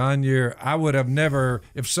is beyond your. I would have never,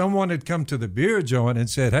 if someone had come to the beer joint and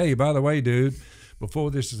said, "Hey, by the way, dude,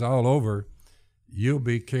 before this is all over, you'll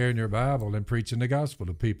be carrying your Bible and preaching the gospel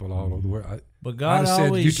to people all over the world." But God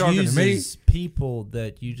always uses people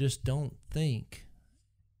that you just don't think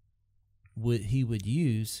He would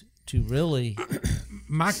use to really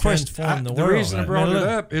my question. The reason I brought it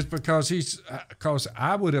up is because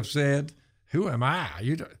I would have said, "Who am I?"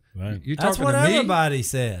 You talking That's what to me? Everybody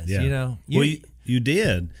says. Yeah. You know. You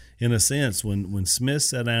did in a sense when Smith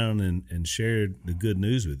sat down and shared the good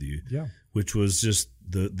news with you. Yeah. Which was just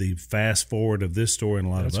the fast forward of this story and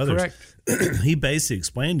a lot of others. Correct. He basically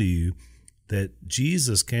explained to you that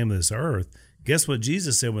Jesus came to this earth. Guess what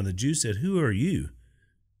Jesus said when the Jews said, "Who are you?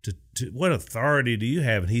 To what authority do you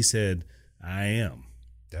have?" And he said, "I am."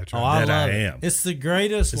 That's right. Oh, I love I it. am. It's the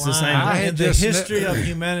greatest line the same in the history of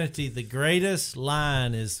humanity. The greatest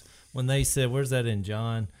line is when they said, "Where's that in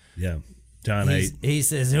John?" Yeah, John 8. He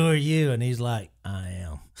says, "Who are you?" And he's like, "I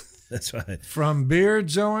am." That's right. From beer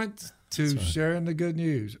joint to sharing the good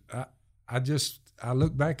news. I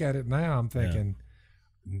look back at it now. I'm thinking,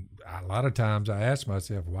 a lot of times I ask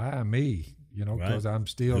myself, "Why me?" Because I'm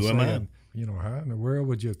still Who am I? saying, how in the world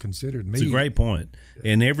would you have considered me? It's a great point.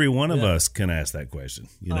 And every one of us can ask that question,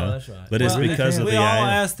 that's right. But it's because of we the all I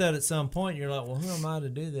am. ask that at some point. You're like, well, who am I to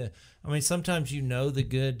do that? I mean, sometimes the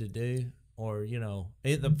good to do, or,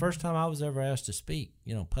 the first time I was ever asked to speak,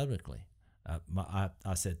 publicly,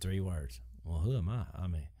 I said 3 words. Well, who am I? I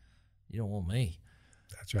mean, you don't want me.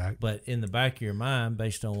 That's right. But in the back of your mind,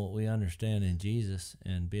 based on what we understand in Jesus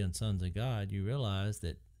and being sons of God, you realize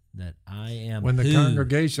that I am. When the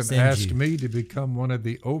congregation asked you. me to become one of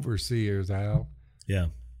the overseers, Al, Yeah.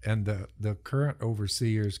 and the current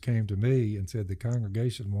overseers came to me and said, the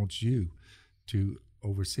congregation wants you to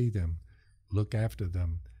oversee them, look after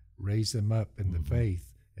them, raise them up in the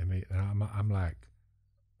faith. And I'm like,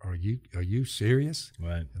 are you serious?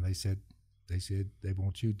 Right. And they said they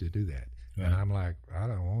want you to do that. Right. And I'm like, I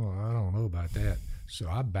don't know about that. So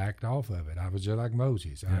I backed off of it. I was just like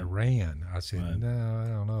Moses. I ran. I said, no, I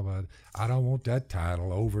don't know about it. I don't want that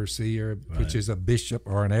title, overseer, which is a bishop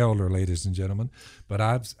or an elder, ladies and gentlemen. But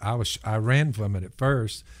I ran from it at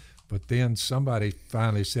first. But then somebody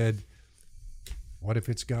finally said, what if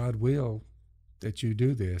it's God's will that you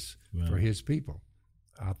do this for his people?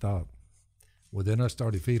 I thought, well, then I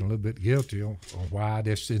started feeling a little bit guilty on why I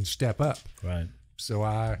just didn't step up. Right. So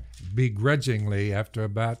I begrudgingly, after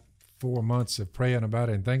about 4 months of praying about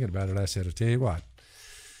it and thinking about it, I said, I'll tell you what,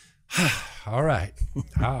 all right,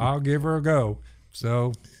 I'll give her a go.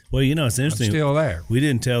 So, well, it's interesting. I'm still there. We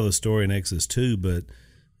didn't tell the story in Exodus 2, but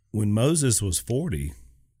when Moses was 40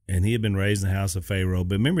 and he had been raised in the house of Pharaoh,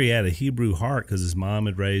 but remember he had a Hebrew heart because his mom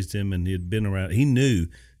had raised him and he had been around. He knew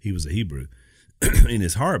he was a Hebrew in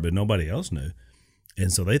his heart, but nobody else knew.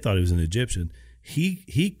 And so they thought he was an Egyptian.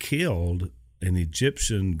 He killed an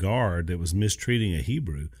Egyptian guard that was mistreating a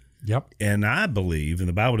Hebrew. Yep. And I believe, and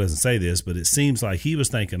the Bible doesn't say this, but it seems like he was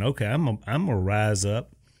thinking, okay, I'm gonna rise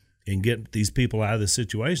up and get these people out of this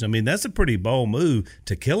situation. I mean, that's a pretty bold move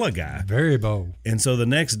to kill a guy. Very bold. And so the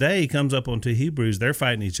next day he comes up on 2 Hebrews, they're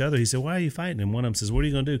fighting each other. He said, why are you fighting? And one of them says, what are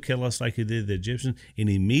you gonna do? Kill us like you did the Egyptians? And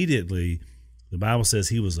immediately the Bible says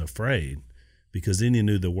he was afraid, because then he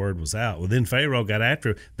knew the word was out. Well, then Pharaoh got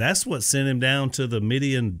after him. That's what sent him down to the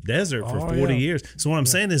Midian desert for 40 years. So what I'm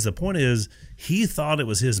saying is, the point is, he thought it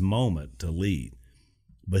was his moment to lead,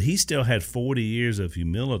 but he still had 40 years of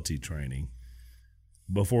humility training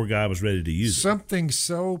before God was ready to use it. Something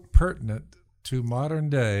so pertinent to modern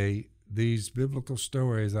day, these biblical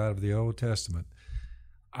stories out of the Old Testament.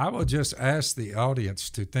 I will just ask the audience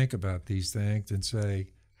to think about these things and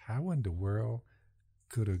say, how in the world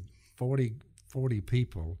could a 40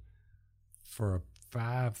 people for a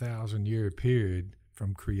 5,000 year period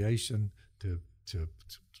from creation to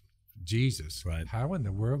Jesus. Right. How in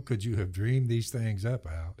the world could you have dreamed these things up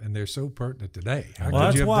out? And they're so pertinent today.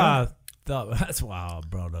 Well, that's why I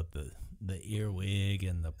brought up the earwig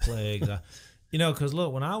and the plagues. Because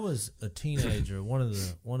look, when I was a teenager, one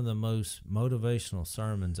of the most motivational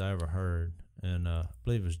sermons I ever heard, and I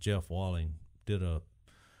believe it was Jeff Walling did a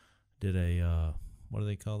what do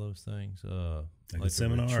they call those things? Like a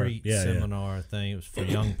seminar? Retreat seminar thing. It was for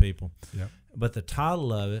young people. Yep. But the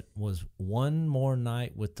title of it was One More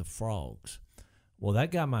Night with the Frogs. Well, that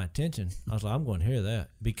got my attention. I was like, I'm going to hear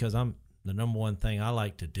that, because I'm the number one thing I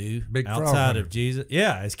like to do outside of Jesus.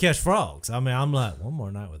 Yeah, is catch frogs. I mean, I'm like, one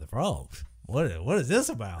more night with the frogs. What is this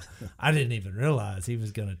about? I didn't even realize he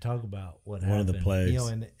was going to talk about what happened. One of the plagues.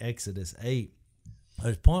 In Exodus 8.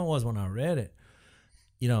 His point was, when I read it,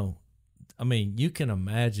 I mean, you can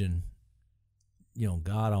imagine,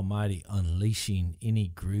 God Almighty unleashing any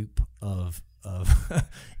group of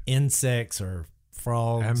insects or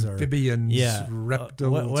frogs, amphibians,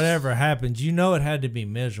 reptiles, whatever happens. It had to be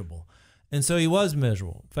miserable, and so he was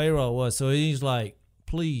miserable. Pharaoh was. So he's like,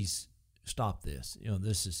 "Please stop this.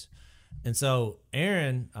 This is." And so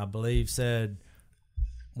Aaron, I believe, said,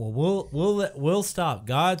 "Well, we'll stop.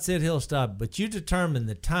 God said He'll stop, but you determine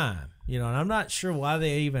the time." And I'm not sure why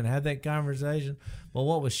they even had that conversation. But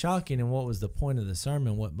what was shocking and what was the point of the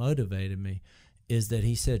sermon, what motivated me, is that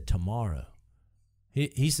he said tomorrow.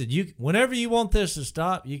 He said, whenever you want this to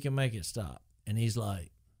stop, you can make it stop. And he's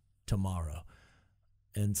like, tomorrow.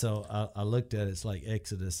 And so I looked at it. It's like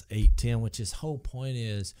Exodus 8:10, which his whole point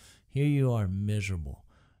is, here you are miserable.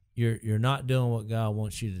 You're not doing what God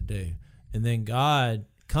wants you to do. And then God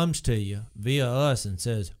comes to you via us and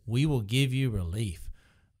says, we will give you relief.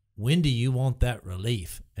 When do you want that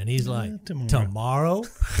relief? And he's like, tomorrow?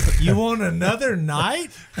 You want another night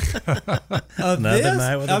of another this?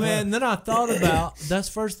 Night with and then I thought about, that's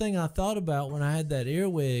the first thing I thought about when I had that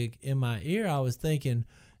earwig in my ear. I was thinking,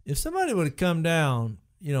 if somebody would have come down,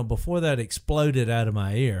 before that exploded out of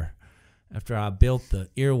my ear, after I built the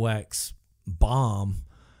earwax bomb,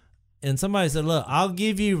 and somebody said, look, I'll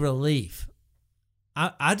give you relief.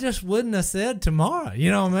 I just wouldn't have said tomorrow. You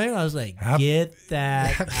know what I mean? I was like, get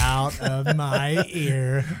that out of my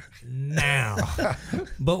ear now.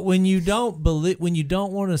 But when you don't believe, when you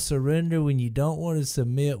don't want to surrender, when you don't want to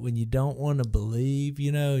submit, when you don't want to believe,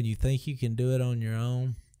 and you think you can do it on your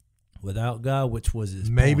own without God, which was his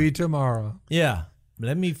maybe point. Tomorrow. Yeah.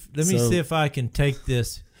 Let me see if I can take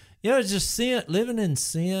this. It's just sin. Living in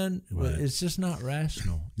sin, right. It's just not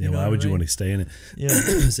rational. Yeah, why would you want to stay in it? Yeah.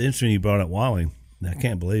 It's interesting you brought up Walling. I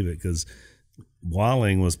can't believe it because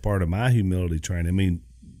Walling was part of my humility training. I mean,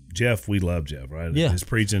 Jeff, we love Jeff, right? Yeah. His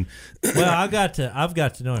preaching. Well, I've got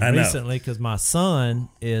to know him recently because my son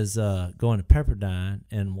is going to Pepperdine,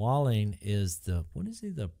 and Walling is the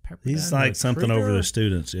Pepperdine? He's like something over the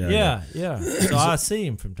students. Yeah. So I see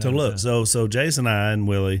him from time to time. So Jason and I and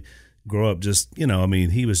Willie grow up just,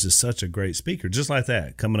 he was just such a great speaker, just like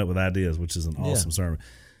that, coming up with ideas, which is an awesome sermon.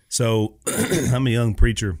 So I'm a young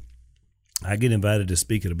preacher. I get invited to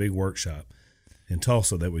speak at a big workshop in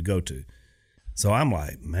Tulsa that we go to. So I'm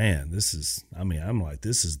like, man, this is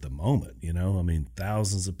the moment,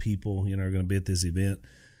 thousands of people, are going to be at this event.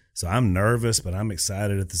 So I'm nervous, but I'm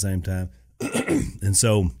excited at the same time. And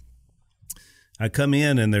so I come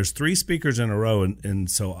in and there's 3 speakers in a row. And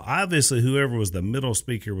so obviously whoever was the middle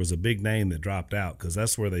speaker was a big name that dropped out because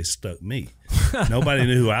that's where they stuck me. Nobody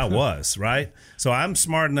knew who I was, right? So I'm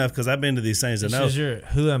smart enough because I've been to these things. This is your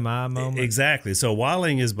who am I moment. Exactly. So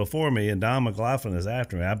Walling is before me and Don McLaughlin is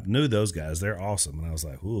after me. I knew those guys. They're awesome. And I was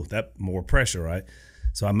like, ooh, that more pressure, right?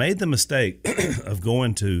 So I made the mistake of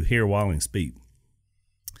going to hear Walling speak.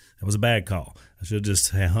 That was a bad call. I should have just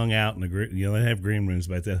hung out in the, they have green rooms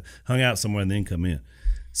back there, hung out somewhere and then come in.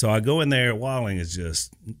 So I go in there, Walling is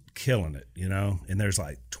just killing it, and there's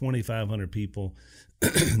like 2,500 people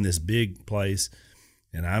in this big place.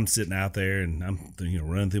 And I'm sitting out there and I'm,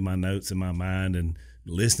 running through my notes in my mind and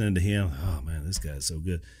listening to him. Oh man, this guy's so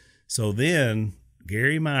good. So then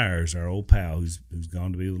Gary Myers, our old pal who's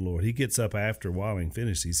gone to be with the Lord, he gets up after Walling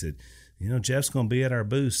finished. He said, Jeff's going to be at our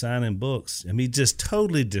booth signing books. And he just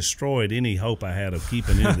totally destroyed any hope I had of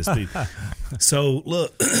keeping in this people. So,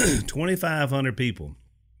 look, 2,500 people,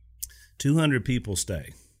 200 people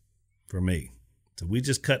stay for me. So we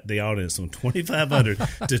just cut the audience from 2,500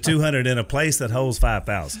 to 200 in a place that holds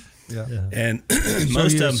 5,000. Yeah. And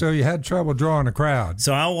most of them. So you had trouble drawing a crowd.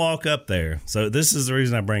 So I walk up there. So this is the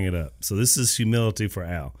reason I bring it up. So this is humility for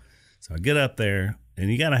Al. So I get up there,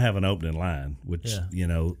 and you got to have an opening line, which,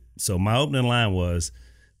 So my opening line was,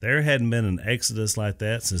 there hadn't been an exodus like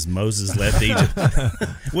that since Moses left Egypt,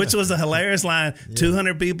 which was a hilarious line. Yeah.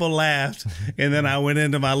 200 people laughed, and then I went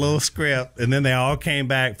into my little script, and then they all came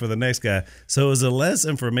back for the next guy. So it was a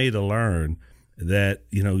lesson for me to learn that,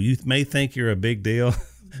 you may think you're a big deal,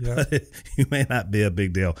 but you may not be a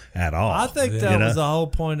big deal at all. I think that was the whole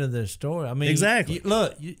point of this story. I mean, exactly.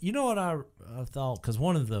 Look, you know what I thought? Because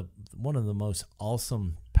one of the most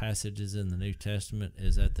awesome passages in the New Testament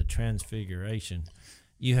is at the Transfiguration.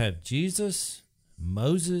 You have Jesus,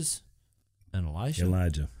 Moses, and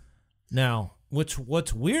Elijah. Now,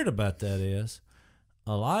 what's weird about that is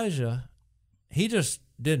Elijah, he just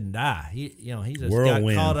didn't die. He just got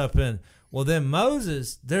caught up in. Well, then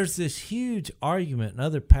Moses, there's this huge argument in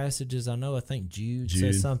other passages. I think Jude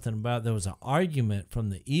says something about there was an argument from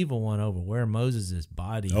the evil one over where Moses'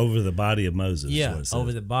 body. Over the body of Moses. Yeah,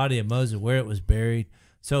 over the body of Moses, where it was buried.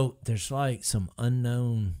 So there's like some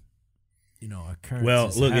unknown occurrences. Well,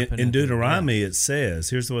 look, in Deuteronomy, it it says,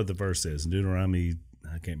 here's what the verse says. In Deuteronomy,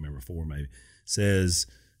 I can't remember, 4 maybe, says,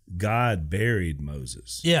 God buried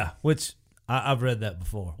Moses. Yeah, which I've read that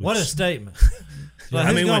before. What a statement. Like,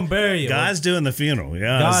 I mean, going to bury you? God's doing the funeral.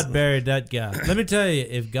 Yeah, God buried that guy. Let me tell you,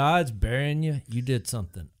 if God's burying you, you did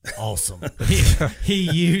something awesome. He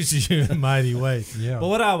used you in mighty ways. Yeah. But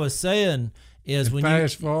what I was saying is and when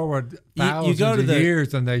fast forward thousands go to of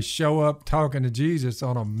years and they show up talking to Jesus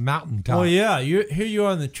on a mountaintop. Well, yeah, here you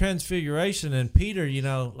are in the Transfiguration, and Peter,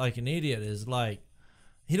 like an idiot, is like,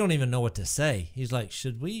 he don't even know what to say. He's like,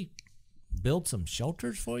 should we build some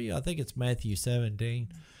shelters for you? I think it's Matthew 17.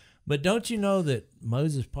 But don't you know that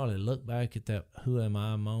Moses probably looked back at that who am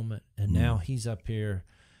I moment, and now he's up here.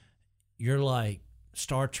 You're like,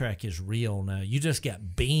 Star Trek is real now. You just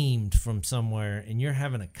got beamed from somewhere, and you're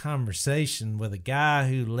having a conversation with a guy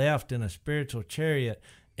who left in a spiritual chariot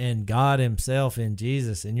and God himself in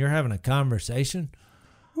Jesus, and you're having a conversation.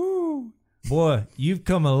 Woo. Boy, you've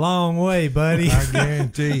come a long way, buddy. I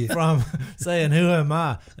guarantee you. From saying, who am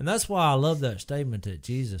I? And that's why I love that statement that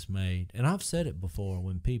Jesus made. And I've said it before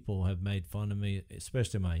when people have made fun of me,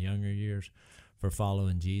 especially in my younger years, for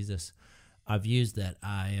following Jesus. I've used that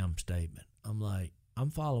I am statement. I'm like, I'm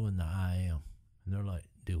following the I am. And they're like,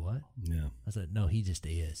 do what? Yeah. I said, no, he just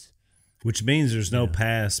is. Which means there's no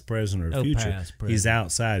past, present, or future. Past, present. He's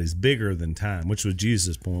outside. He's bigger than time, which was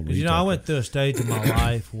Jesus' point. I went through a stage in my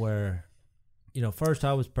life where, first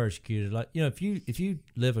I was persecuted. Like, if you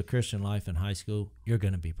live a Christian life in high school, you're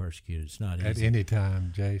going to be persecuted. It's not easy. At any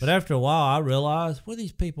time, Jason. But after a while, I realized, what do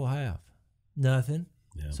these people have? Nothing.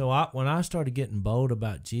 Yeah. So when I started getting bold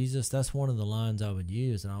about Jesus, that's one of the lines I would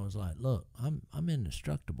use. And I was like, look, I'm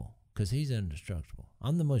indestructible because he's indestructible.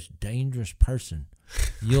 I'm the most dangerous person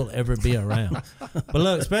you'll ever be around. But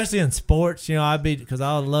look, especially in sports, because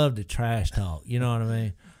I would love to trash talk. You know what I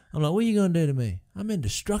mean? I'm like, what are you going to do to me? I'm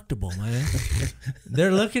indestructible, man.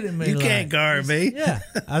 They're looking at me you can't guard me. Yeah.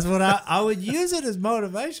 That's what I would use it as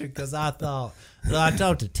motivation because I thought, I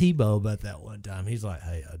talked to Tebow about that one time. He's like,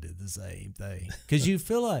 hey, I did the same thing. Because you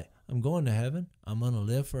feel like I'm going to heaven. I'm going to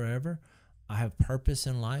live forever. I have purpose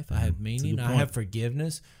in life. I have meaning. I have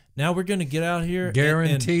forgiveness. Now we're going to get out here.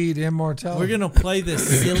 Guaranteed immortality. We're going to play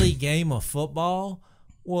this silly game of football.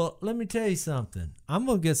 Well, let me tell you something. I'm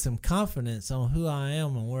going to get some confidence on who I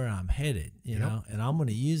am and where I'm headed, you know, and I'm going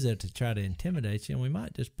to use that to try to intimidate you, and we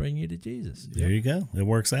might just bring you to Jesus. There you go. It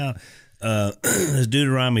works out. It's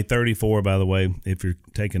Deuteronomy 34, by the way, if you're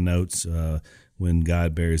taking notes, when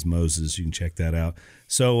God buries Moses, you can check that out.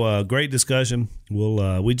 So great discussion.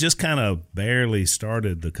 We just kind of barely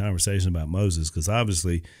started the conversation about Moses because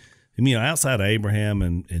obviously, outside of Abraham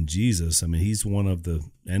and Jesus, he's one of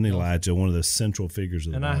and Elijah, one of the central figures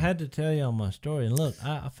of the Bible. I had to tell y'all my story. And look,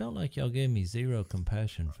 I felt like y'all gave me zero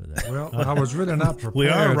compassion for that. Well, I was really not prepared We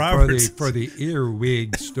are Roberts. for the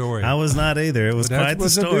earwig story. I was not either. It was quite the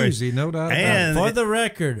story. A doozy, no doubt and for the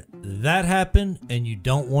record, that happened, and you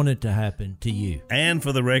don't want it to happen to you. And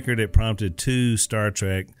for the record, it prompted 2 Star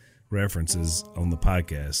Trek references on the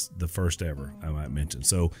podcast, the first ever, I might mention.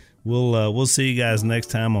 So we'll see you guys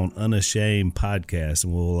next time on Unashamed Podcast,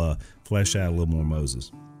 and we'll flesh out a little more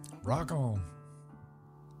Moses. Rock on.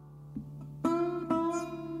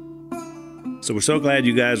 So we're so glad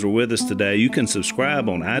you guys were with us today. You can subscribe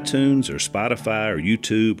on iTunes or Spotify or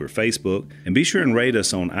YouTube or Facebook, and be sure and rate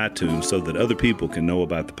us on iTunes so that other people can know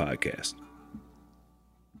about the podcast.